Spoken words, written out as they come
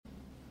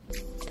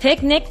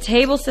Picnic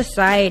Table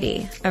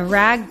Society, a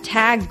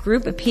ragtag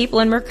group of people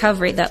in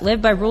recovery that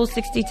live by Rule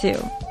 62.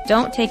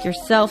 Don't take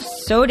yourself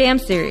so damn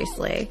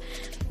seriously.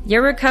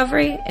 Your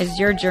recovery is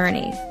your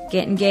journey.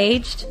 Get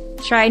engaged,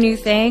 try new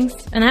things,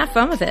 and have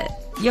fun with it.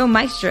 Yo,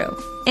 Maestro.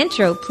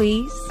 Intro,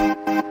 please.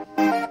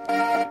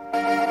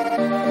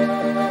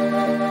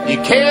 You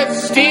can't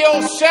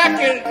steal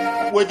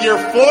second with your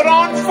foot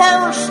on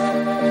first.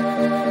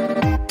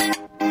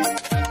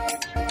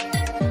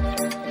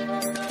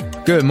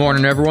 Good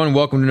morning, everyone.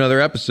 Welcome to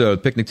another episode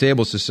of Picnic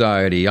Table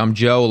Society. I'm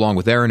Joe, along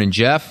with Aaron and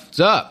Jeff. What's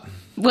up?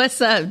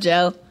 What's up,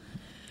 Joe?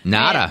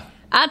 Nada. Man,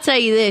 I'll tell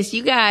you this.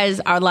 You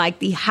guys are like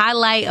the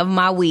highlight of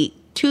my week.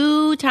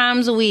 2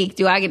 times a week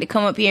do I get to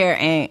come up here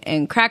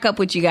and crack up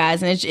with you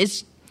guys. And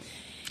it's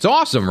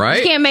awesome, right?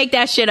 You can't make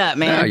that shit up,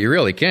 man. No, you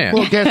really can't.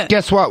 Well,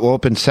 guess what? We'll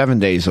open 7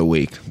 days a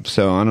week.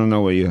 So I don't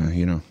know what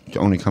you're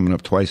only coming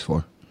up twice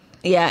for.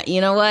 Yeah, you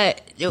know what?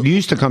 You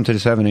used to come to the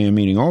 7 a.m.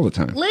 meeting all the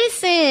time.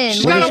 Listen.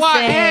 She's got a lot.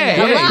 Hey,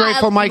 what does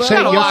Grateful Mike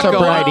say? Your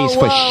sobriety's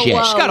for shit.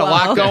 She's got a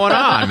lot going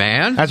on,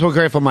 man. That's what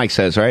Grateful Mike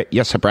says, right?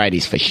 Your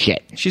sobriety's for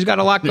shit. She's got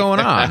a lot going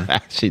on,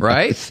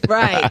 right?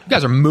 Right. You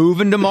guys are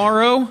moving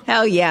tomorrow?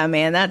 Hell yeah,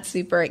 man. That's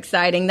super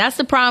exciting. That's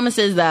the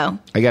promises, though.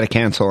 I got to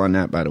cancel on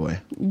that, by the way.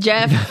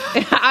 Jeff,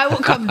 I will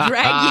come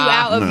drag you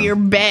out of your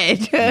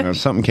bed.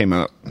 Something came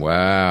up.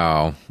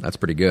 Wow. That's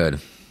pretty good.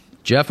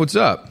 Jeff, what's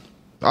up?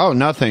 Oh,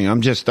 nothing.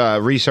 I'm just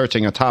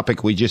researching a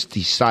topic we just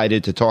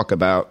decided to talk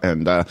about,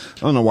 and I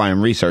don't know why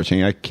I'm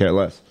researching. I care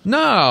less.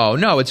 No,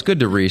 it's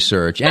good to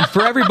research. And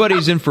for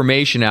everybody's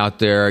information out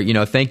there,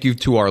 thank you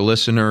to our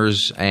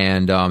listeners,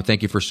 and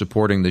thank you for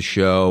supporting the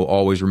show.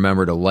 Always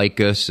remember to like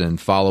us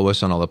and follow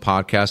us on all the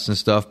podcasts and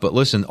stuff. But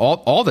listen,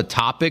 all the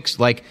topics,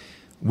 like,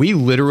 we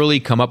literally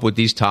come up with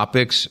these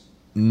topics,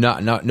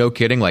 no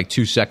kidding, like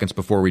 2 seconds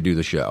before we do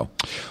the show.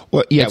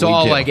 Well, yeah, it's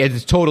all like,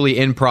 it's totally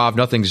improv.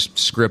 Nothing's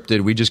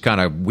scripted. We just kind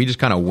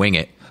of wing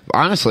it.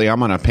 Honestly,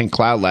 I'm on a pink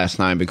cloud last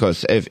night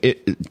because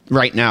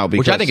right now,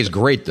 which I think is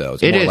great, though.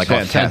 It's more like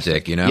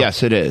fantastic. Authentic,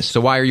 Yes, it is. So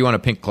why are you on a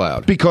pink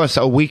cloud? Because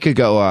a week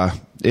ago,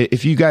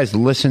 if you guys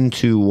listened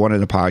to one of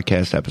the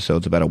podcast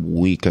episodes about a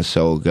week or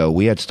so ago,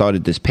 we had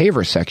started this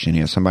paver section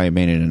here. Somebody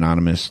made an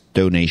anonymous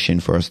donation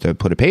for us to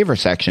put a paver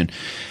section.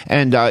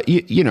 And, we're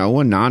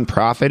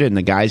nonprofit, and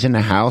the guys in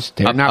the house,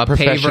 they're not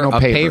professional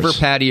pavers. A paver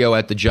patio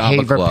at the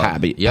Java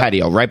Club.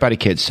 Patio, right by the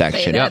kids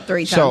section. Say that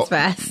 3 times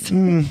fast.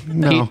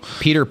 No.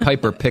 Peter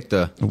Piper picked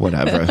a...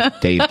 Whatever.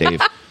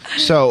 Dave.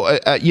 So,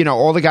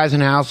 all the guys in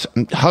the house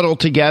huddled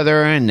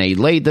together, and they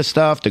laid the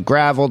stuff, the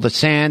gravel, the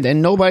sand,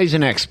 and nobody's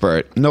an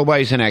expert.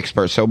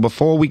 So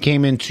before we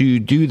came in to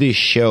do this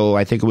show,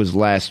 I think it was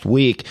last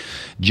week,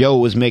 Joe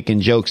was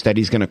making jokes that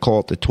he's going to call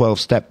it the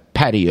 12-step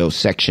patio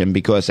section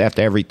because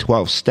after every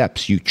 12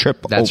 steps, you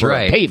trip over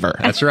a paver.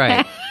 That's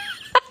right.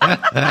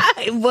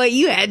 Boy,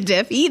 you had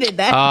Jeff heated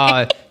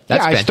that.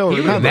 I still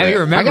remember. Now you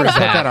remember I got to put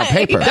that on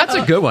paper. That's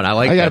a good one.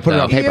 I got to put it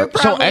on paper. You're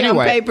probably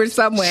on paper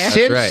somewhere.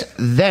 Since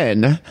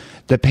then,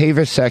 the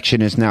paver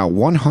section is now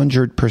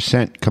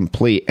 100%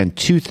 complete, and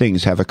 2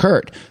 things have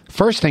occurred.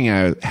 First thing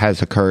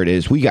has occurred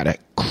is we got a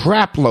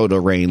crap load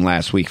of rain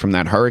last week from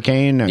that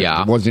hurricane.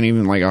 Yeah. It wasn't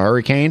even like a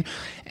hurricane.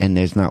 And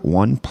there's not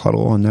one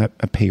puddle on that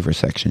paver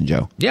section,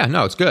 Joe. Yeah,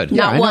 no, it's good.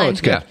 I know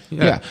it's good.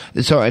 Yeah.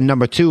 So, and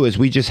number 2 is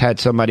we just had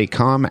somebody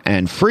come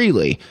and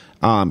freely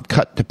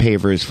cut the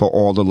pavers for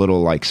all the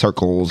little like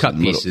circles, cut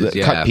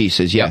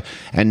pieces. Yeah.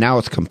 And now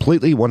it's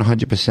completely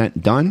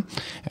 100% done.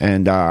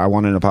 And I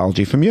want an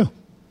apology from you.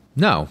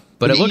 No,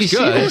 but it looks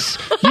good.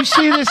 You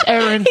see this,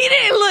 Aaron? He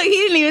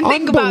didn't even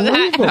think about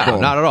that. No,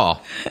 not at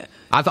all.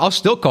 I'll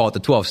still call it the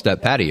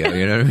 12-step patio.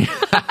 You know what I mean?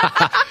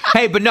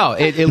 Hey, but no,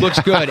 it looks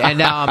good.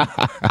 And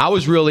I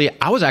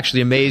was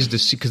actually amazed to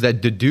see, because the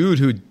dude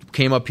who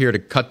came up here to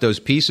cut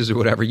those pieces or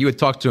whatever, you had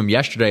talked to him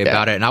yesterday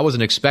about it, and I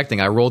wasn't expecting.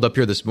 I rolled up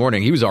here this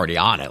morning. He was already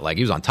on it. Like,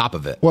 he was on top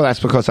of it. Well,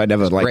 that's because I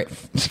never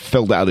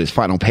filled out his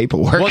final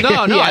paperwork.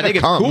 Well, no, I think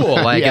it's cool.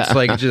 Like, it's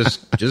like,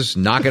 just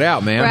knock it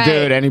out, man. Right.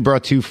 Dude, and he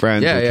brought 2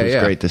 friends, which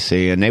was great to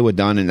see. And they were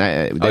done in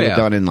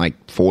done in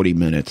like 40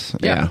 minutes.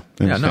 Yeah.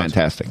 It was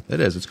fantastic. It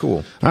is. It's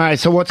cool. All right,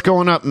 so what's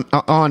going up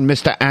on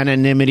Mr.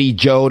 Anonymity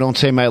Joe? Don't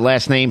say my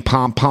last name,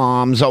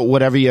 Pom-Poms, or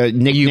whatever your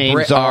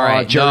nicknames are.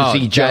 Right.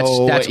 Jersey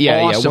Joe. That's awesome.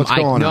 Yeah, what's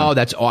going on? No,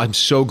 I'm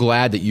so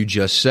glad that you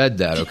just said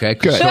that, okay?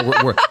 Good.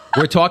 So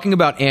we're talking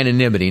about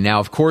anonymity. Now,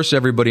 of course,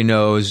 everybody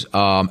knows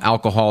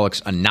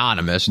Alcoholics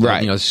Anonymous.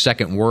 Right. The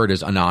second word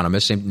is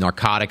anonymous. Same,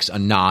 Narcotics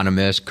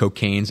Anonymous,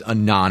 Cocaine's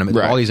Anonymous.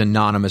 Right. All these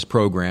anonymous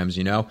programs,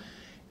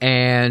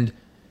 And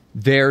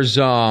there's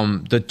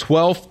the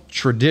 12th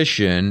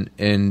tradition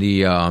in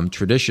the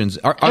traditions.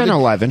 Are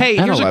 11. Hey,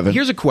 and 11.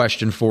 Here's a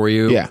question for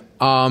you. Yeah.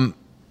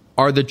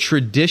 Are the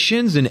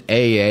traditions in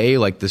AA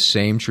like the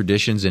same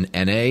traditions in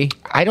NA?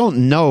 I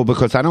don't know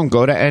because I don't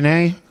go to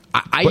NA.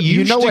 I but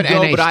you know what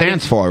NA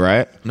stands for,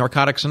 right?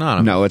 Narcotics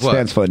Anonymous. No, it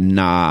stands for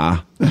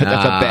nah. That's a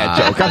bad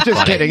joke. I'm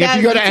just kidding. If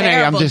you go to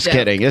NA, I'm just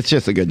kidding. It's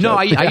just a good joke. No,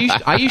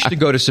 I used to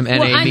go to some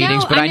NA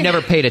meetings, but I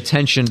never paid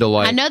attention to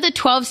like. I know the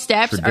 12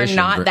 steps are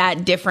not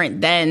that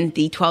different than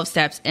the 12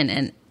 steps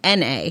in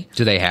NA.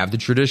 Do they have the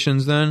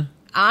traditions then?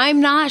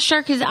 I'm not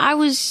sure because I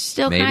was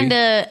still Maybe. kind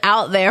of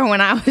out there when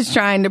I was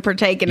trying to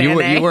partake in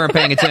NA. You weren't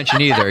paying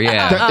attention either.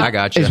 Yeah, I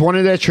got you. Is one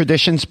of their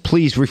traditions,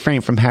 please refrain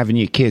from having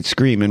your kids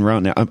scream and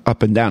run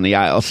up and down the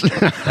aisles.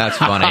 That's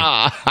funny.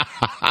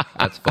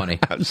 That's funny.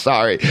 I'm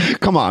sorry.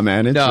 Come on,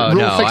 man. It's No, Rule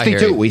no, I hear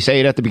 62. you. We say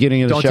it at the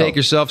beginning of the Don't show. take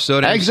yourself so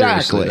damn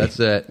Exactly.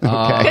 seriously. That's it.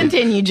 Okay.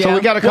 Continue, Joe. So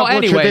we got a couple Well,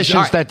 anyways, of traditions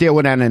all right. that deal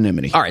with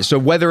anonymity. All right, so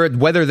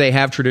whether they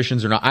have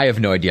traditions or not, I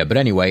have no idea. But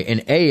anyway, in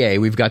AA,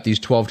 we've got these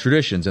 12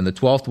 traditions, and the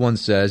 12th one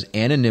says,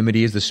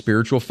 anonymity is the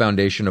spiritual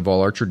foundation of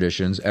all our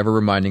traditions, ever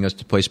reminding us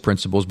to place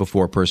principles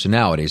before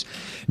personalities.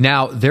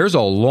 Now, there's a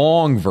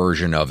long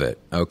version of it,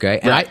 okay?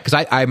 And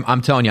Right.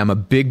 I'm telling you, I'm a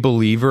big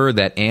believer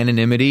that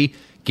anonymity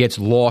gets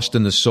lost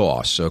in the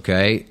sauce,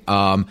 okay?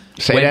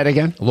 Say that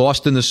again?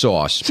 Lost in the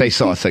sauce. Say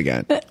sauce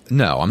again.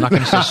 No, I'm not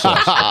going to say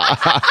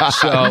sauce.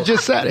 So You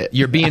just said it.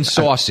 You're being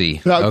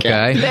saucy, Okay.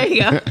 okay? There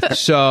you go.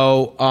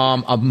 So,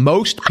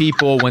 most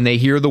people, when they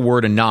hear the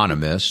word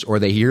anonymous or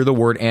they hear the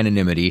word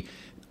anonymity,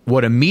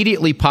 what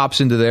immediately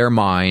pops into their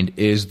mind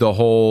is the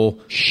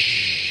whole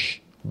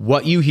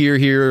what you hear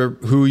here,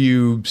 who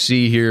you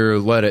see here,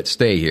 let it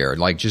stay here.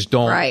 Like, just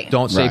don't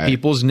say Right.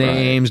 people's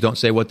names, don't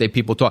say what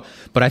people talk.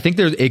 But I think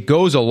it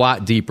goes a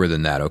lot deeper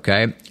than that,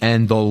 okay?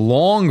 And the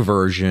long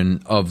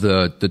version of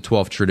the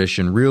 12th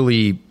tradition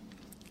really,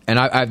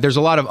 and there's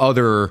a lot of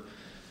other,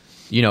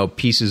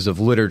 pieces of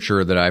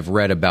literature that I've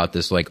read about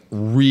this, like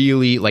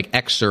really, like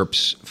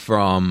excerpts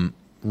from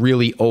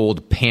really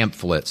old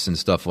pamphlets and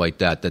stuff like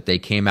that they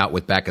came out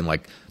with back in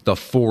like the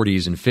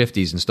 40s and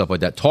 50s and stuff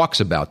like that, talks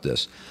about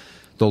this.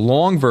 The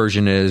long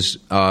version is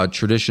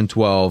Tradition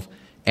 12.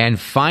 And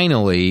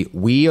finally,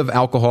 we of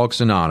Alcoholics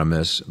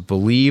Anonymous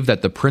believe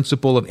that the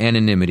principle of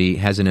anonymity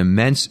has an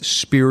immense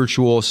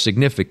spiritual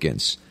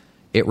significance.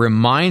 It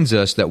reminds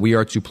us that we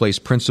are to place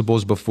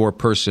principles before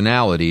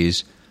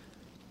personalities,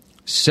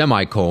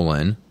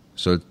 semicolon,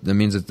 so that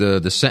means that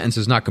the sentence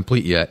is not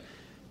complete yet,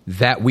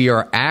 that we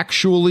are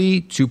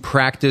actually to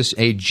practice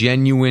a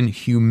genuine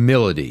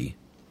humility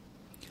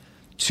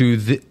to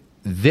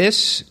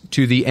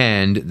the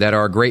end that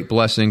our great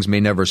blessings may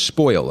never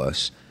spoil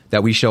us,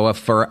 that we shall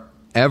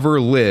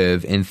forever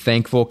live in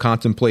thankful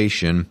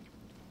contemplation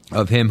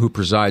of him who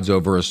presides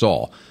over us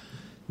all.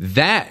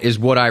 That is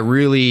what I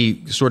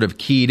really sort of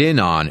keyed in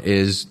on,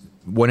 is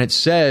when it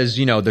says,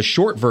 the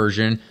short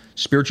version,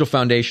 spiritual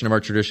foundation of our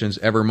traditions,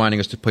 ever reminding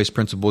us to place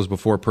principles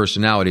before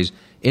personalities.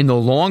 In the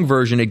long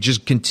version, it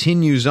just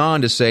continues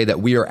on to say that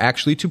we are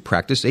actually to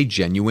practice a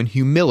genuine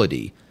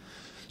humility.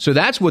 So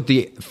that's what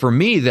for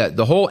me, that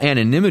the whole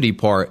anonymity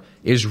part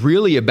is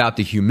really about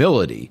the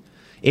humility.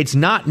 It's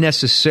not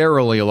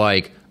necessarily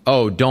like,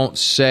 oh, don't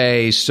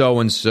say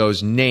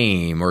so-and-so's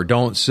name or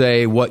don't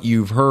say what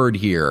you've heard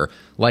here.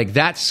 Like,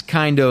 that's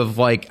kind of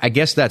like, I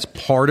guess that's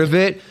part of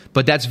it,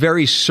 but that's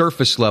very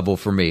surface level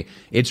for me.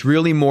 It's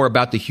really more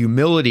about the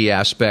humility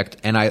aspect.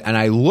 And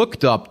I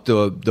looked up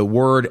the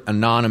word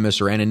anonymous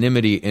or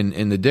anonymity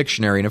in the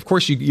dictionary. And of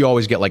course, you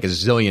always get like a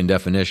zillion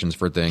definitions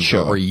for things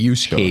or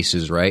use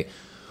cases, right?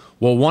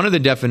 Well, one of the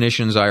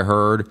definitions I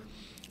heard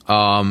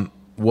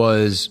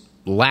was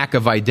lack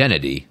of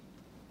identity.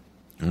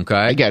 Okay.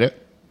 I get it.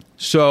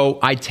 So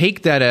I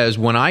take that as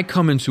when I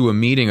come into a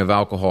meeting of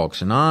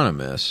Alcoholics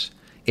Anonymous,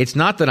 it's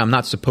not that I'm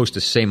not supposed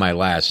to say my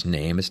last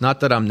name. It's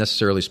not that I'm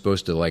necessarily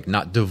supposed to like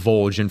not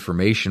divulge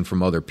information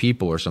from other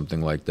people or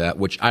something like that,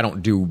 which I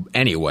don't do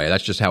anyway.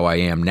 That's just how I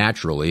am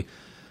naturally.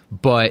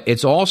 But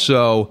it's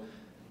also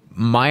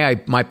my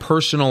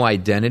personal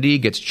identity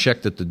gets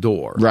checked at the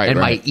door, Right, and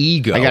right. my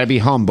ego. I got to be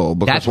humble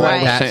because That's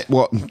right.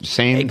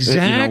 same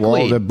Exactly. we're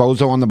all the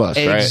bozo on the bus,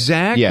 right?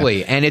 Exactly.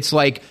 Yeah. And it's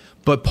like,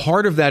 but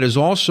part of that is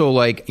also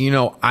like,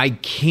 I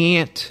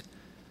can't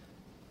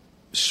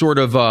sort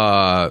of,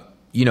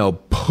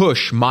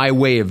 push my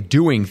way of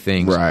doing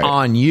things Right.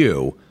 on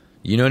you.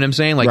 You know what I'm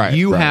saying? Like Right,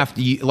 you right. have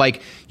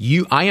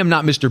to, I am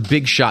not Mr.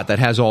 Big Shot that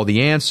has all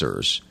the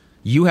answers.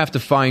 You have to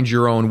find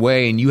your own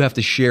way and you have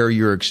to share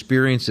your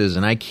experiences,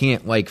 and I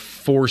can't like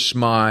force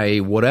my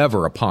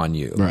whatever upon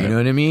you. Right. You know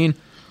what I mean?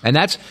 And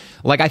that's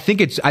like, I think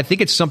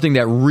it's something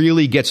that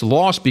really gets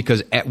lost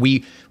because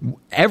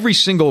every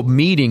single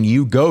meeting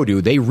you go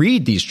to, they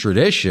read these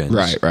traditions.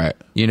 Right.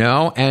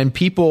 And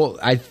people,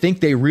 I think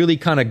they really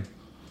kind of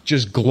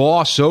just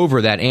gloss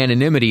over that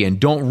anonymity and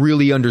don't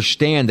really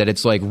understand that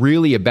it's like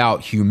really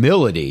about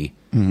humility.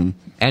 Mm-hmm.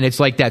 And it's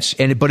like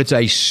but it's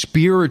a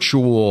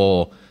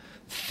spiritual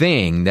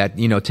thing that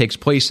takes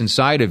place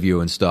inside of you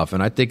and stuff.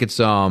 And I think it's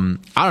I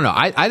don't know,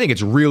 I think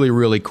it's really,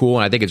 really cool,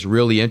 and I think it's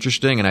really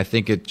interesting, and I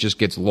think it just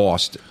gets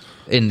lost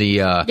in the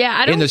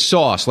in the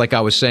sauce, like I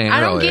was saying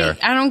earlier.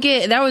 I don't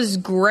get that was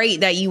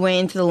great that you went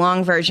into the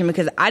long version,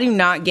 because I do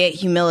not get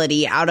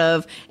humility out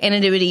of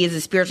anonymity is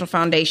the spiritual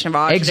foundation of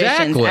all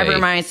traditions. Ever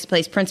reminds us to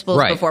place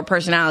principles before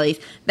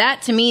personalities.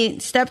 That to me,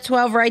 step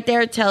 12 right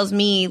there tells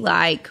me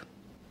like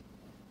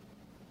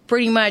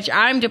pretty much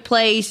I'm to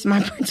place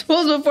my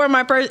principles before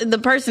the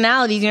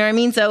personalities, you know what I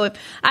mean? So if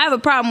I have a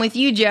problem with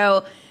you,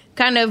 Joe,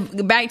 kind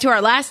of back to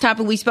our last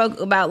topic we spoke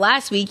about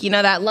last week,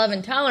 that love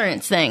and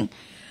tolerance thing.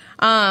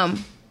 But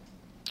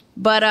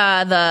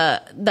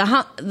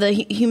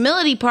the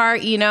humility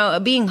part,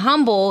 being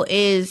humble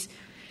is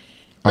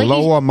a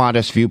low or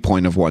modest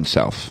viewpoint of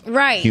oneself.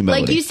 Right.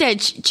 Humility. Like you said,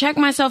 check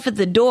myself at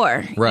the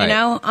door.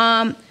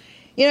 Right.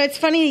 It's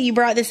funny that you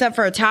brought this up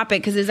for a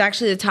topic because it's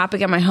actually the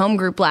topic at my home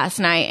group last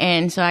night,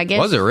 and so I guess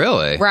was it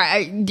really?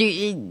 Right.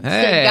 Hey,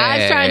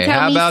 God's trying to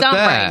tell me something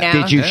right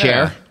now. Did you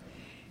share?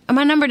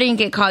 My number didn't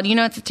get called.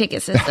 It's a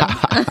ticket system.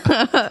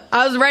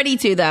 I was ready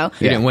to, though.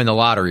 You didn't win the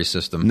lottery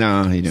system.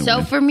 No, he didn't.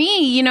 So for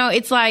me,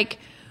 it's like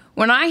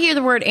when I hear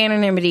the word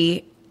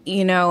anonymity,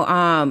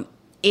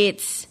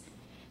 it's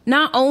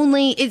not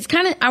only it's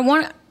kind of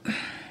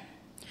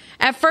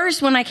At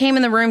first, when I came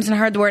in the rooms and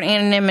heard the word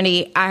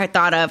anonymity, I had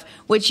thought of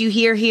what you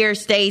hear here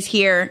stays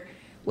here,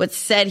 what's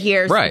said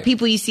here, right.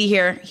 People you see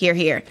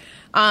here.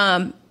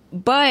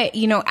 But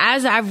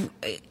as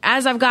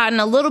I've gotten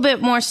a little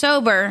bit more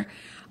sober,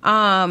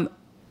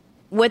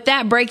 what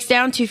that breaks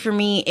down to for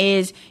me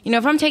is,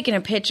 if I'm taking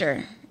a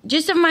picture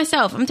just of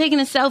myself, I'm taking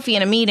a selfie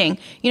in a meeting,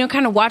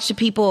 kind of watch the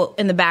people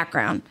in the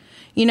background.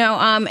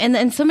 And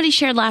then somebody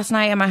shared last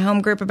night in my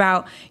home group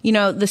about,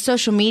 the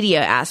social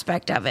media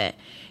aspect of it.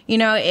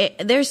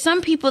 There's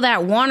some people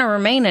that want to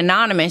remain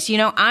anonymous.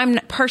 I'm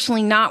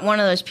personally not one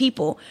of those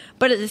people.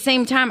 But at the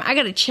same time, I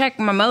got to check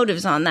my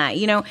motives on that.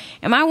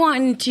 Am I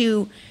wanting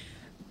to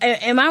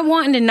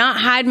not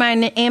hide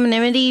my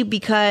anonymity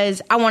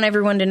because I want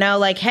everyone to know,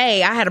 like,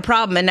 hey, I had a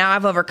problem and now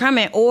I've overcome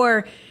it?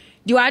 Or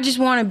do I just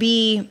want to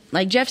be,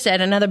 like Jeff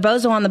said, another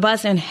bozo on the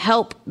bus and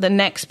help the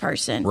next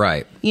person?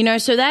 Right.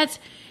 So that's,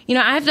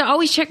 I have to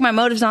always check my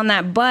motives on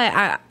that.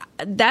 But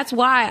that's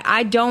why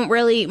I don't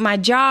really, my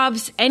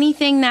jobs,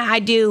 anything that I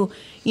do,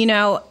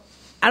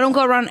 I don't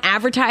go around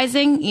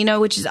advertising,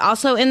 which is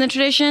also in the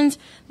traditions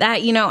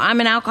that,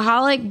 I'm an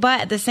alcoholic.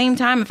 But at the same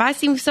time, if I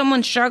see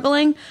someone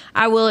struggling,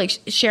 I will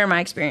share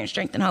my experience,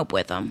 strength, and hope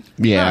with them.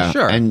 Yeah. Oh,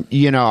 sure. And,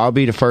 I'll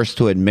be the first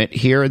to admit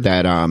here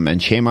that,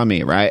 and shame on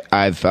me, right?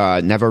 I've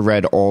never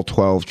read all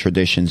 12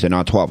 traditions in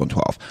our 12 and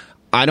 12.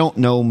 I don't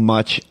know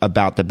much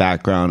about the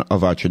background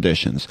of our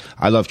traditions.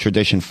 I love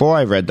Tradition 4.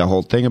 I read the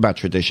whole thing about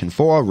Tradition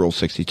 4, Rule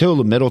 62,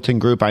 the Middleton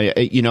Group.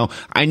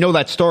 I know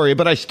that story,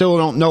 but I still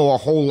don't know a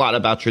whole lot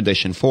about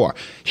Tradition 4.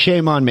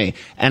 Shame on me.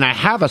 And I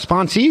have a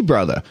sponsee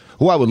brother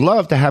who I would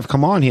love to have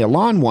come on here,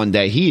 Lon, one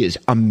day. He is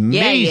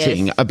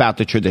amazing about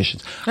the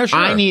traditions. Oh, sure.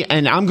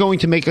 And I'm going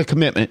to make a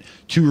commitment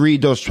to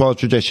read those 12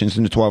 traditions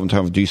in the 12 and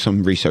 12, do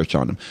some research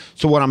on them.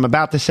 So what I'm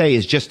about to say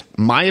is just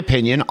my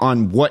opinion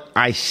on what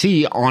I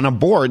see on a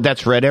board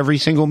that's read every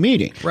single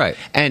meeting. Right.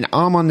 And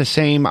I'm on the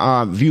same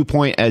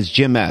viewpoint as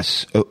Jim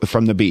S.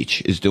 From the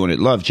beach is doing it.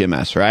 Love Jim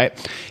S., right?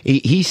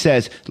 He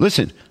says,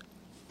 listen,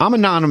 I'm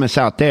anonymous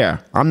out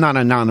there. I'm not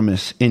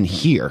anonymous in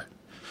here.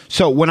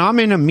 So when I'm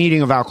in a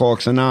meeting of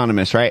Alcoholics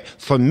Anonymous, right,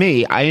 for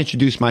me, I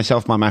introduce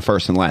myself by my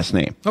first and last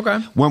name. Okay.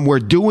 When we're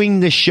doing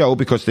this show,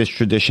 because there's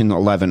Tradition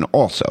 11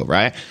 also,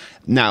 right?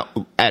 Now,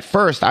 at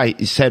first, I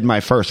said my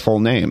first full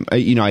name.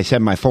 I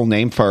said my full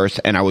name first,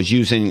 and I was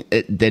using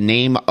the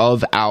name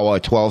of our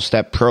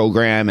 12-step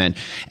program,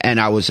 and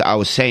I was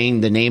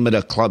saying the name of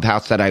the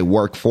clubhouse that I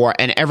work for,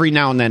 and every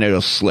now and then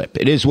it'll slip.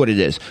 It is what it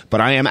is. But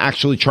I am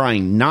actually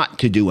trying not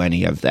to do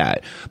any of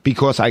that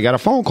because I got a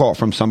phone call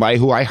from somebody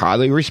who I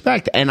highly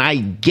respect, and I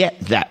get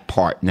that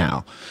part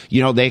now.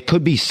 There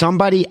could be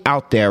somebody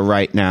out there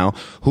right now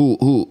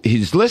who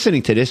is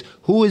listening to this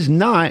who is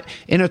not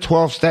in a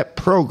 12-step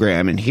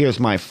program, and here's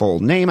my full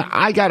name.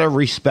 I got to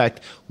respect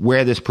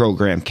where this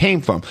program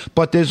came from.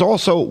 But there's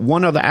also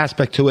one other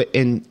aspect to it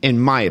in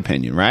my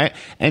opinion, right?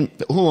 And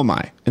who am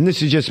I? And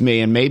this is just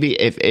me. And maybe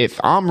if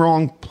I'm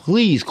wrong,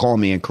 please call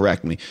me and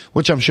correct me,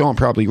 which I'm sure I'm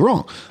probably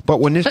wrong. But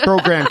when this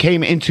program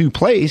came into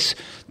place,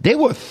 they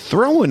were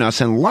throwing us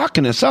and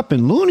locking us up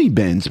in loony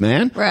bins,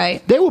 man.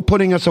 Right. They were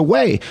putting us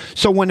away.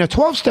 So when the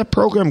 12-step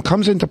program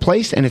comes into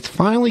place and it's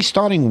finally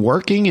starting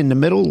working in the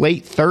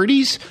late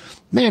 30s,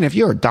 man, if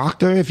you're a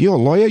doctor, if you're a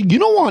lawyer, you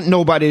don't want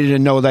nobody to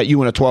know that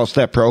you're in a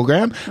 12-step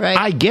program. Right.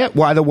 I get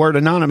why the word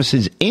anonymous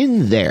is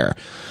in there.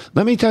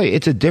 Let me tell you,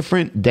 it's a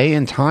different day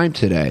and time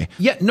today.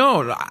 Yeah,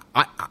 no,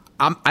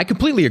 I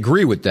completely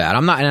agree with that.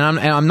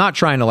 I'm not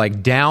trying to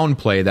like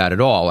downplay that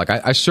at all. Like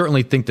I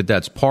certainly think that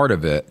that's part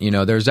of it.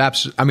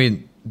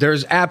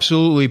 There's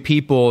absolutely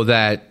people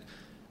that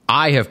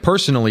I have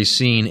personally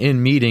seen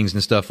in meetings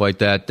and stuff like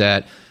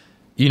that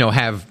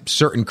have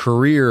certain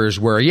careers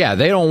where,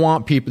 they don't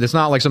want people. It's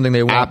not like something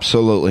they want.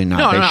 Absolutely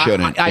not. They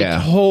shouldn't.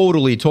 I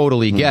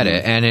totally get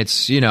it. And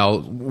it's,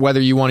 whether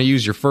you want to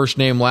use your first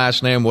name,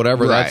 last name,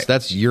 whatever, right.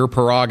 that's your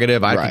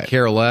prerogative. I could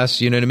care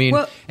less. You know what I mean?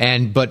 Well,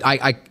 but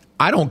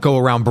I don't go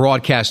around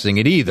broadcasting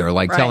it either,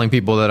 like telling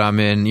people that I'm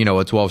in, a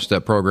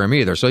 12-step program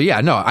either. So,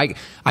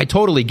 I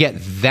totally get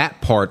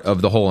that part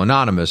of the whole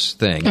anonymous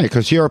thing. Yeah,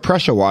 because you're a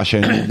pressure washer,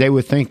 and they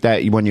would think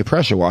that when you're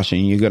pressure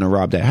washing, you're going to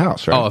rob their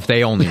house, right? Oh, if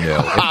they only knew.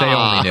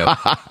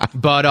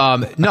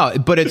 But, no,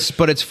 but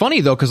it's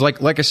funny, though, because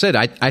like I said,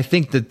 I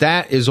think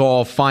that is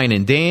all fine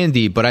and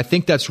dandy, but I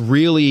think that's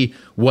really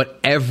what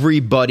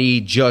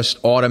everybody just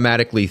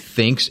automatically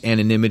thinks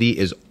anonymity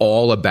is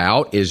all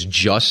about, is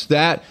just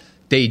that.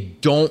 they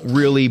don't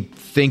really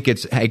think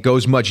it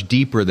goes much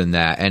deeper than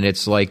that. And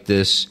it's like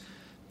this,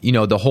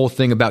 the whole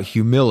thing about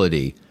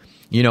humility.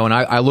 And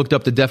I looked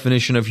up the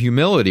definition of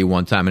humility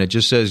one time, and it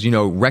just says,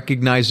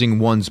 recognizing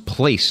one's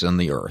place on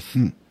the earth,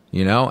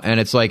 and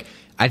it's like,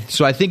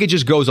 so I think it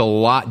just goes a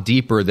lot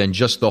deeper than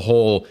just the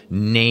whole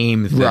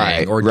name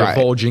thing or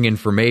divulging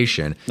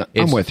information.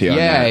 I'm with you.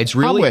 Yeah, it's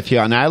really. I'm with you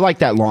on that. I like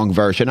that long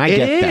version. I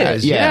get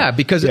that. Yeah,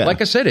 because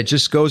like I said, it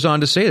just goes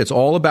on to say it's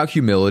all about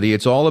humility.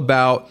 It's all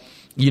about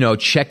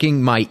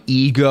checking my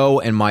ego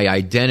and my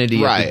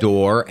identity at the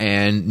door,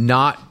 and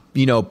not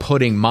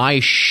putting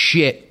my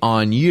shit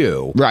on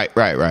you. Right.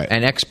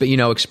 And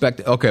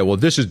expect, okay, well,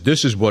 this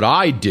is what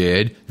I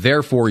did,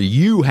 therefore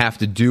you have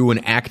to do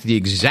and act the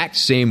exact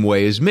same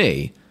way as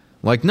me.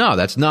 Like, no,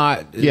 that's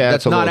not. Yeah,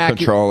 that's not accurate.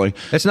 Controlling.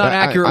 That's not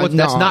accurate.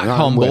 That's not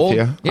humble. I'm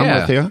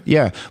with you.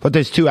 Yeah, but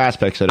there's two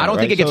aspects of that. I don't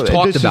think it gets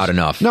talked about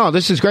enough. No,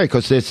 this is great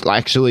because this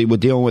actually we're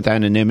dealing with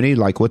anonymity,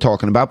 like we're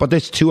talking about, but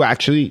there's two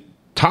actually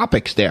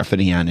topics there for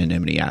the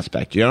anonymity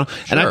aspect, And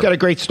I've got a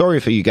great story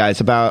for you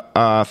guys.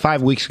 About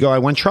 5 weeks ago, I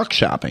went truck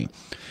shopping.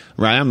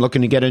 Right, I'm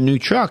looking to get a new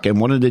truck,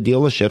 and one of the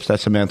dealerships that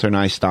Samantha and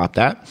I stopped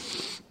at,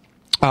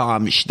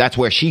 that's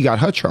where she got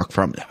her truck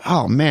from.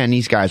 Oh man,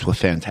 these guys were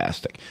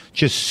fantastic,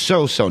 just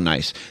so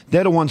nice.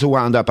 They're the ones who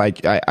wound up.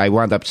 I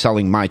wound up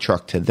selling my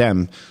truck to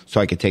them so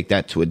I could take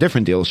that to a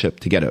different dealership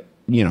to get a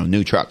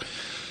new truck.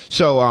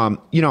 So,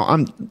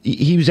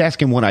 he was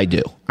asking what I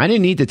do. I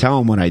didn't need to tell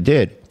him what I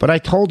did, but I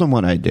told him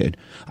what I did.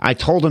 I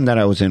told him that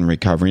I was in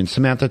recovery, and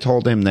Samantha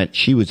told him that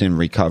she was in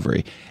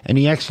recovery. And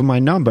he asked for my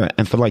number,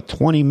 and for like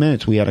 20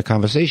 minutes, we had a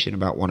conversation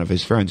about one of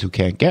his friends who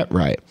can't get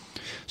right.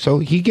 So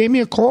he gave me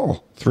a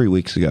call 3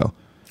 weeks ago.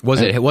 Was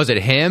it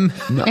him?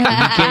 No, he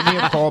gave me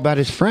a call about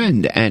his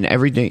friend and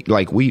everything.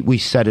 Like we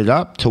set it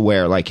up to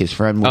where like his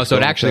friend was. Oh, so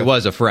it actually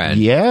was a friend.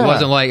 Yeah, it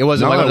wasn't like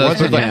one of those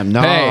him. Like,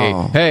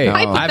 no, hey, no.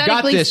 I've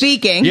got this.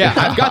 Speaking. Yeah,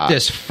 I've got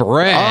this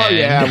friend. Oh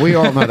yeah, we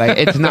all know that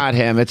it's not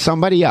him. It's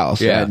somebody else.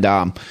 Yeah. And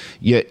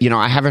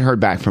I haven't heard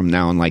back from him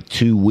now in like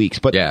 2 weeks.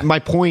 But my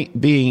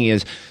point being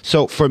is,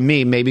 so for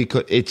me, maybe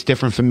it's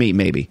different for me.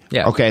 Maybe.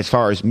 Yeah. Okay, as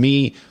far as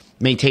me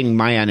maintaining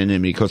my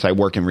anonymity because I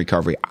work in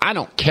recovery. I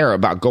don't care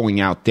about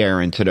going out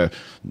there into the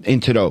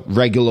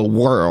regular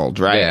world,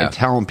 right? Yeah. And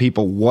telling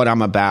people what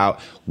I'm about,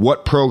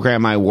 what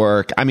program I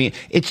work. I mean,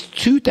 it's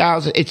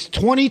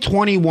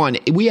 2021.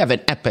 We have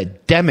an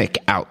epidemic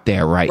out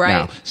there right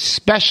now,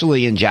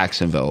 especially in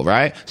Jacksonville,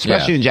 right?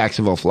 Especially in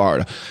Jacksonville,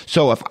 Florida.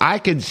 So if I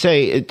could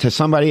say to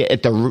somebody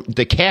at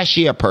the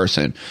cashier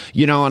person,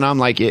 and I'm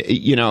like,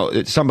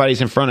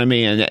 somebody's in front of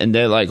me and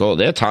they're like, oh,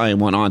 they're tying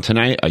one on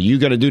tonight. Are you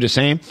going to do the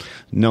same?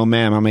 No,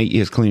 ma'am. I'm 8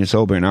 years clean and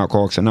sober in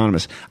Alcoholics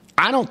Anonymous.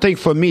 I don't think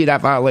for me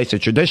that violates a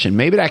tradition.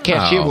 Maybe that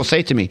cashier will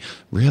say to me,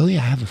 really?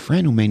 I have a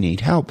friend who may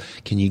need help.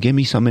 Can you give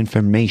me some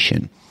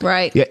information?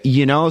 Right.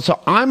 Yeah, so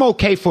I'm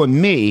okay for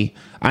me.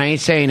 I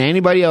ain't saying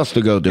anybody else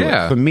to go do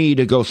it. For me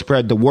to go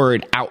spread the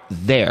word out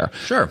there.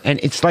 Sure. And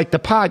it's like the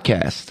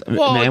podcast,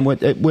 man.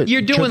 With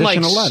you're doing like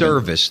 11.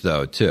 service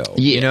though, too.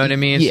 Yeah. You know what I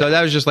mean? Yeah. So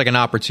that was just like an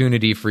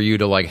opportunity for you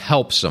to like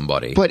help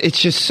somebody. But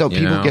it's just so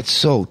people get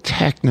so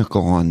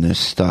technical on this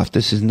stuff.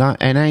 This is not,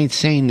 and I ain't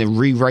saying to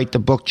rewrite the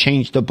book,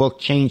 change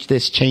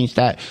this, change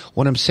that.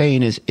 What I'm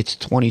saying is it's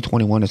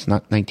 2021. It's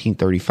not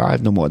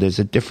 1935 no more. There's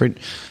a difference.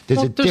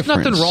 There's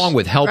nothing wrong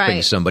with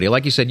helping somebody.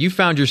 Like you said, you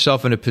found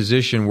yourself in a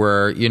position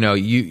where,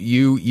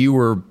 you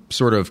were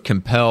sort of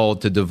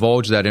compelled to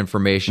divulge that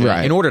information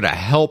in order to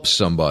help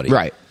somebody.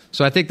 Right.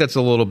 So I think that's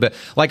a little bit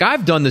like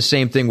I've done the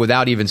same thing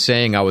without even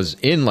saying I was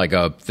in like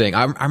a thing.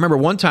 I remember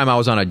one time I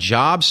was on a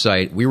job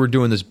site. We were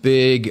doing this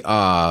big,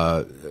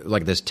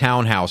 like this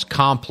townhouse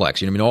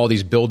complex, all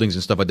these buildings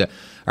and stuff like that.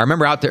 I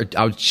remember out there,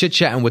 I was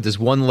chit-chatting with this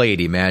one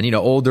lady, man,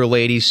 older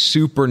lady,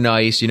 super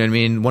nice,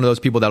 One of those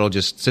people that'll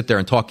just sit there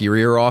and talk your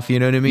ear off, you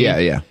know what I mean?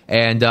 Yeah.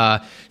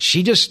 And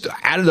she just,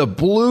 out of the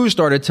blue,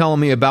 started telling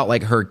me about,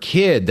 like, her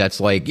kid that's,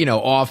 like,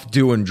 off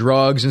doing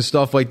drugs and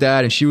stuff like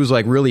that, and she was,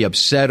 like, really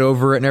upset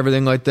over it and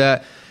everything like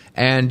that.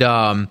 And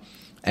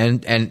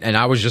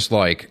I was just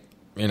like,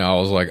 I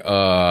was like,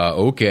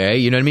 okay,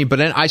 you know what I mean? But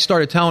then I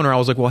started telling her, I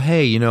was like, well,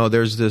 hey,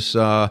 there's this,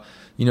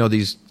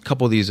 these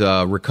couple of these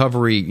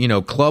recovery,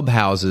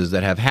 clubhouses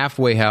that have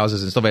halfway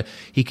houses and stuff like that.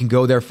 He can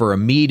go there for a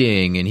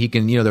meeting and he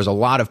can, there's a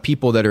lot of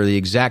people that are the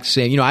exact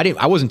same.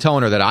 I wasn't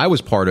telling her that I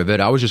was part of it.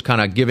 I was just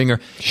kind of giving her.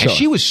 Sure. And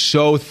she was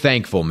so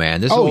thankful,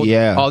 man. This old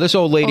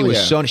lady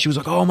was so, she was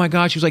like, oh my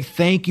God. She was like,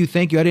 thank you.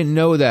 I didn't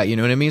know that. You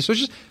know what I mean? So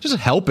it's just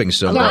helping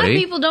somebody. A lot of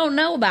people don't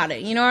know about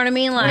it. You know what I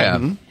mean?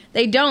 Like,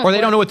 they don't. Or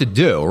they don't know what to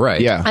do,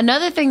 right? Yeah.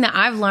 Another thing that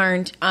I've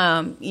learned,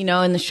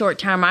 in the short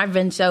time I've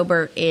been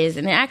sober is,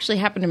 and it actually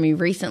happened to me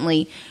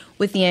recently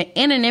with the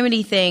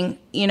anonymity thing,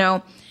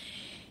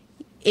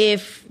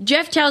 if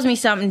Jeff tells me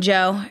something,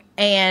 Joe,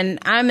 and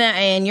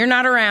and you're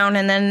not around,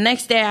 and then the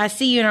next day I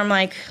see you and I'm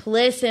like,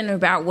 listen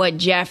about what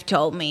Jeff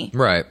told me.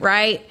 Right.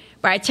 Right?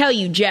 But I tell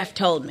you, Jeff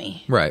told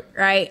me. Right.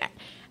 Right?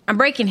 I'm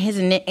breaking his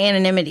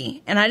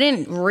anonymity, and I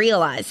didn't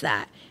realize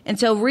that. And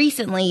so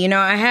recently,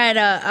 I had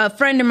a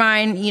friend of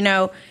mine,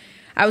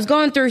 I was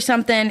going through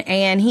something,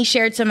 and he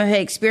shared some of his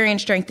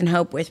experience, strength, and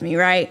hope with me,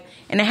 right?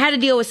 And I had to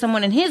deal with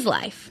someone in his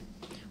life.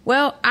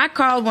 Well, I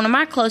called one of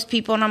my close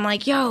people, and I'm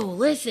like, yo,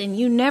 listen,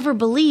 you never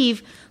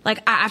believe,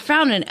 like, I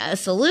found a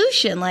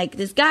solution. Like,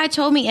 this guy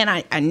told me, and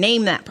I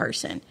named that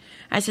person.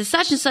 I said,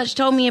 such and such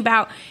told me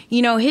about,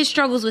 his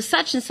struggles with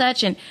such and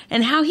such and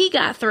how he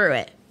got through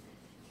it.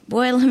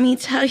 Boy, let me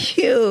tell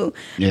you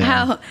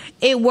how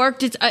it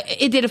worked.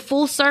 It did a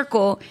full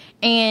circle,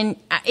 and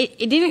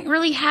it didn't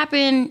really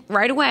happen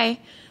right away.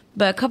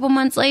 But a couple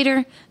months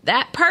later,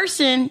 that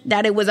person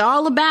that it was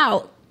all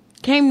about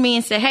came to me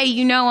and said, hey,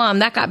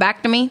 that got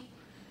back to me.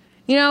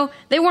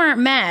 They weren't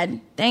mad,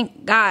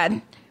 thank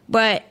God,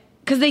 but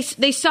because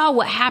they saw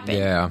what happened.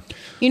 Yeah.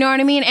 You know what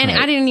I mean? And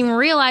I didn't even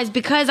realize,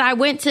 because I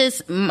went to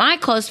my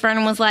close friend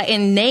and was like,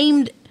 and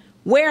named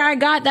where I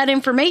got that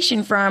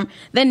information from,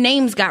 then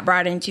names got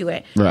brought into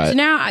it. Right. So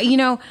now,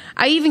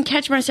 I even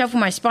catch myself with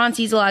my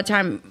sponsees a lot of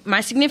time,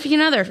 my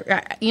significant other,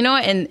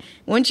 and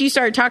once you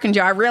started talking,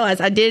 Joe, I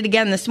realized I did it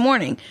again this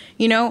morning.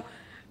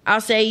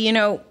 I'll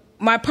say,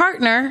 my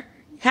partner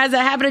has a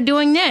habit of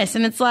doing this,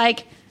 and it's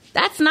like,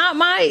 that's not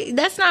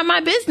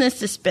my business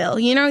to spill,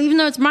 even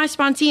though it's my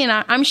sponsee and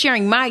I'm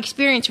sharing my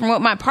experience from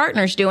what my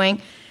partner's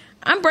doing,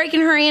 I'm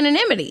breaking her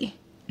anonymity.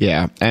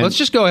 Yeah. And let's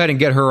just go ahead and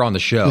get her on the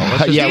show.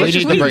 We need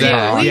to bring her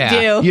on. We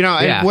do.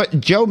 And what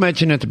Joe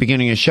mentioned at the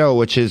beginning of the show,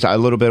 which is a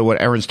little bit of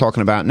what Erin's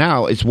talking about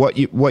now, is what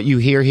you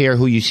hear here,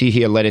 who you see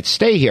here, let it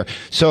stay here.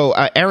 So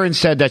Erin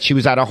said that she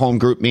was at a home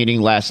group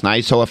meeting last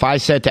night. So if I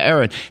said to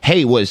Erin,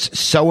 hey, was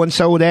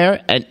so-and-so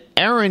there? And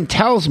Erin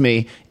tells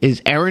me,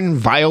 is Erin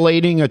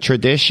violating a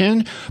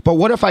tradition? But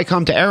what if I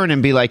come to Erin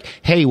and be like,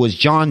 hey, was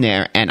John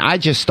there? And I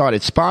just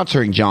started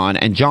sponsoring John,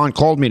 and John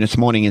called me this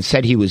morning and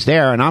said he was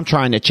there, and I'm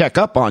trying to check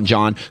up on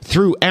John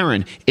through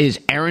Erin. Is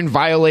Erin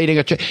violating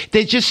a tradition?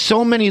 There's just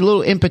so many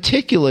little in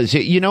particulars.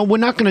 We're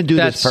not going to do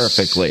this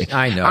perfectly.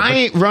 I know. I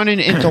ain't running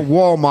into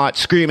Walmart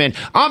screaming,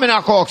 I'm an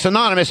Alcoholics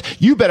Anonymous.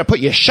 You better put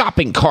your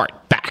shopping cart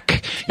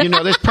back.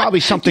 There's probably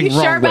something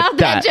wrong sure with about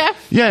that.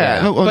 Jeff?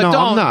 Yeah. No,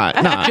 I'm not.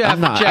 No, Jeff,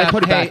 I'm not. Jeff, I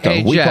put it back,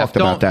 though. We Jeff, talked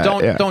about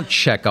that. Don't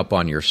check up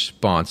on your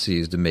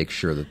sponsees to make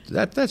sure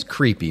that's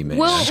creepy, man.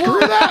 Well, Screw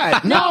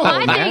that. No,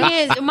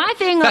 my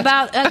thing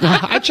about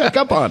I check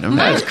up on them.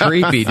 That's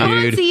creepy,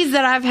 dude. sponsees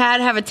that I've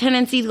had have a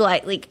tendency to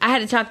like I had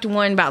to talk to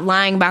one about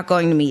lying about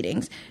going to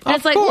meetings. And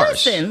it's like,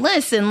 course.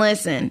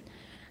 listen.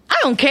 I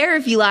don't care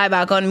if you lie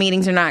about going to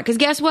meetings or not, because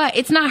guess what?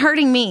 It's not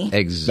hurting me.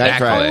 Exactly.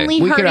 That's right. Only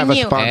We could hurting have a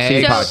you.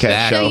 sponsee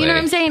podcast show. So you know what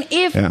I'm saying?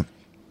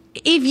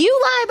 If you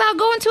lie about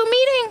going to a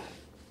meeting,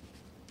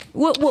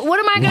 what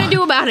am I going to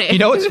do about it?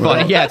 It's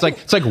funny. Yeah,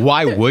 it's like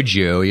why would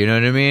you? You know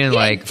what I mean? Yeah,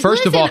 like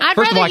first of all,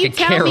 I could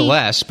care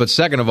less. But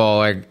second of all,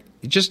 like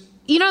just.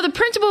 The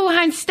principle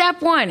behind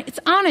step one, it's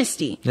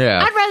honesty.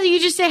 Yeah. I'd rather you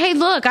just say, hey,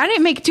 look, I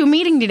didn't make it to a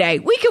meeting today.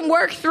 We can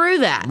work through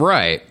that.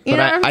 Right. You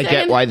know But I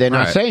get why they're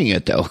not saying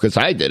it, though, because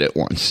I did it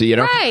once,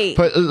 Right.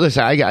 But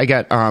listen, I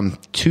got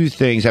two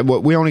things.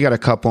 We only got a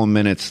couple of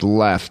minutes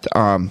left.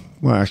 Well,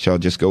 actually, I'll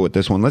just go with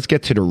this one. Let's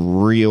get to the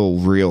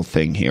real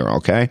thing here,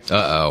 okay?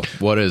 Uh-oh.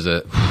 What is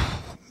it?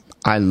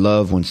 I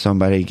love when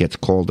somebody gets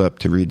called up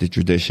to read the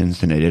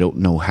traditions and they don't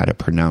know how to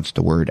pronounce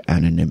the word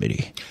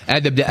anonymity.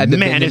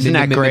 Man, isn't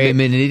that great?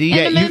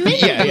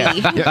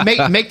 Yeah.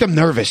 Make them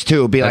nervous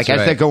too. Be like,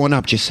 as they're going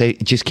up, just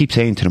keep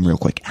saying to them real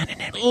quick,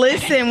 anonymity.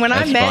 Listen, when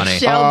I met funny.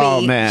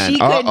 Shelby, she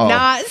could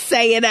not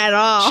say it at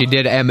all. She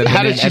did.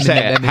 How did she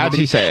say it? How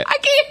did she say it?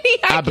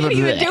 I can't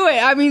even do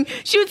it. I mean,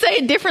 she would say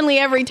it differently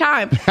every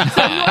time. So you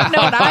want to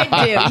know what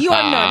I do. You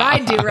want to know what I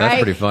do, right?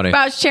 That's pretty funny. If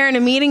I was chairing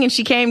a meeting and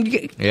she came,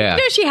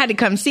 she had to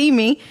come see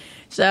me.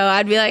 So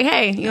I'd be like,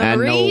 hey, you want to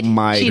read?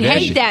 She'd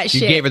hate that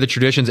shit. You gave her the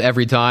traditions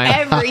every time?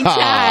 Every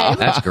time.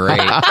 That's great.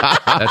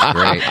 That's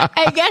great.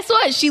 Hey, guess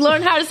what? She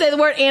learned how to say the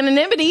word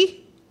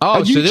anonymity.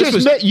 Oh, so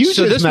this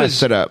just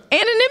messed it up.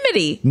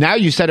 Anonymity. Now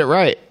you said it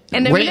right.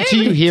 Wait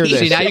till you hear this.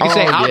 See, now you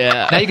can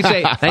now you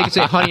can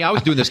say, honey, I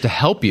was doing this to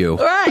help you.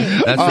 Right.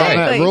 That's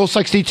exactly. Rule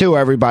 62,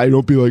 everybody.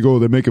 Don't be like,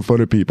 they're making fun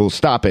of people.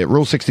 Stop it.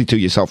 Rule 62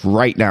 yourself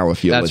right now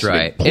if you're listening.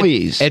 That's right.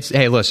 Please.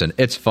 Hey, listen,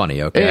 it's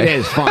funny, okay? It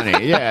is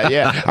funny.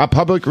 Yeah. Our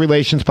public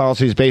relations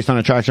policy is based on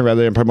attraction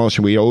rather than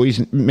promotion. We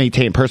always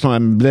maintain personal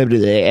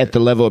at the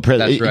level of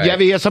president. That's right. You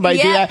ever hear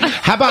somebody do that?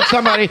 How about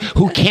somebody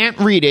who can't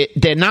read it,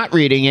 they're not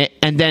reading it,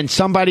 and then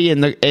somebody in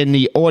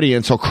the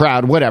audience or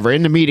crowd, whatever,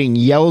 in the meeting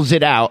yells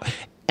it out,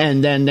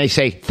 and then they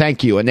say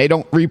thank you, and they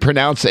don't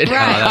repronounce it.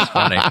 Right. Oh, that's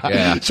funny.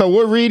 Yeah. So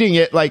we're reading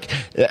it like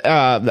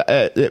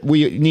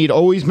we need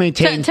always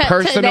maintain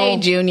personal. Today,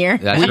 Junior.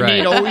 That's right. We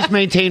need always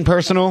maintain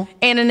personal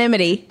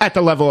anonymity at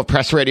the level of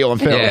press, radio,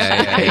 and film.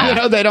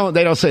 Yeah. They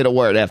don't say the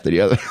word after the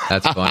other.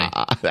 That's funny.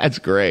 That's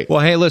great. Well,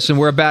 hey, listen,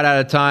 we're about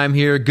out of time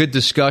here. Good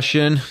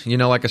discussion.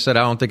 Like I said, I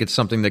don't think it's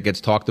something that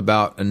gets talked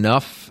about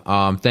enough.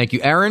 Thank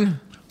you,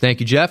 Erin. Thank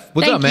you, Jeff.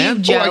 What's up,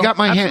 man? Joe. I got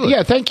my hand.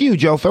 Yeah, thank you,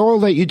 Joe, for all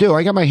that you do.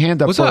 I got my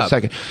hand up for a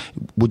second.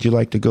 Would you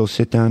like to go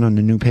sit down on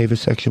the new paver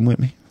section with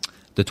me?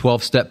 The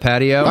 12-step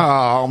patio.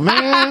 Oh,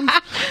 man.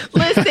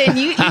 Listen,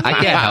 I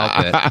can't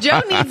help it.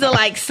 Joe needs to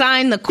like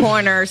sign the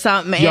corner or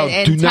something.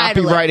 And do not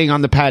be writing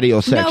on the patio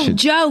section. No,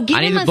 Joe,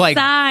 get him a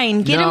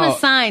sign. Get him a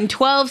sign.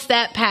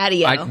 12-step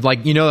patio.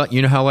 You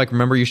know how like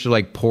remember you should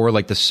like pour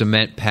like the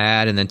cement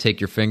pad and then take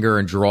your finger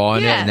and draw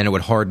on it and then it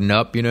would harden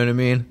up. You know what I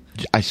mean?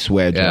 I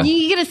swear, Joe.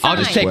 You get a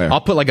sign.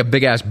 I'll put like a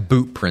big ass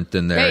boot print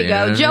in there.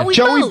 There you go,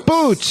 Joey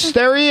Boots.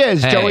 There he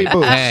is, Joey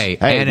Boots. Hey,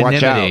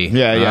 watch out!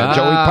 Yeah,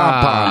 Joey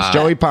Pom Poms.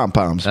 Joey Pom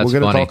Poms. We're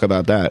going to talk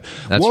about that.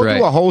 We'll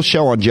do a whole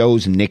show on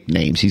Joe's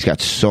nicknames. He's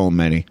got so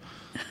many.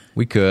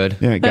 We could.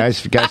 Yeah, guys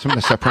from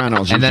The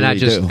Sopranos. and then I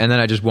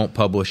just won't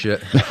publish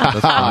it. That's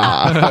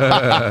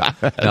funny.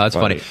 No, that's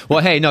funny. Well,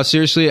 hey, no,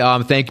 seriously,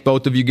 thank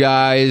both of you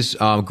guys.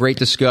 Great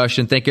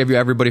discussion. Thank you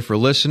everybody for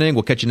listening.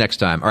 We'll catch you next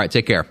time. All right,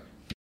 take care.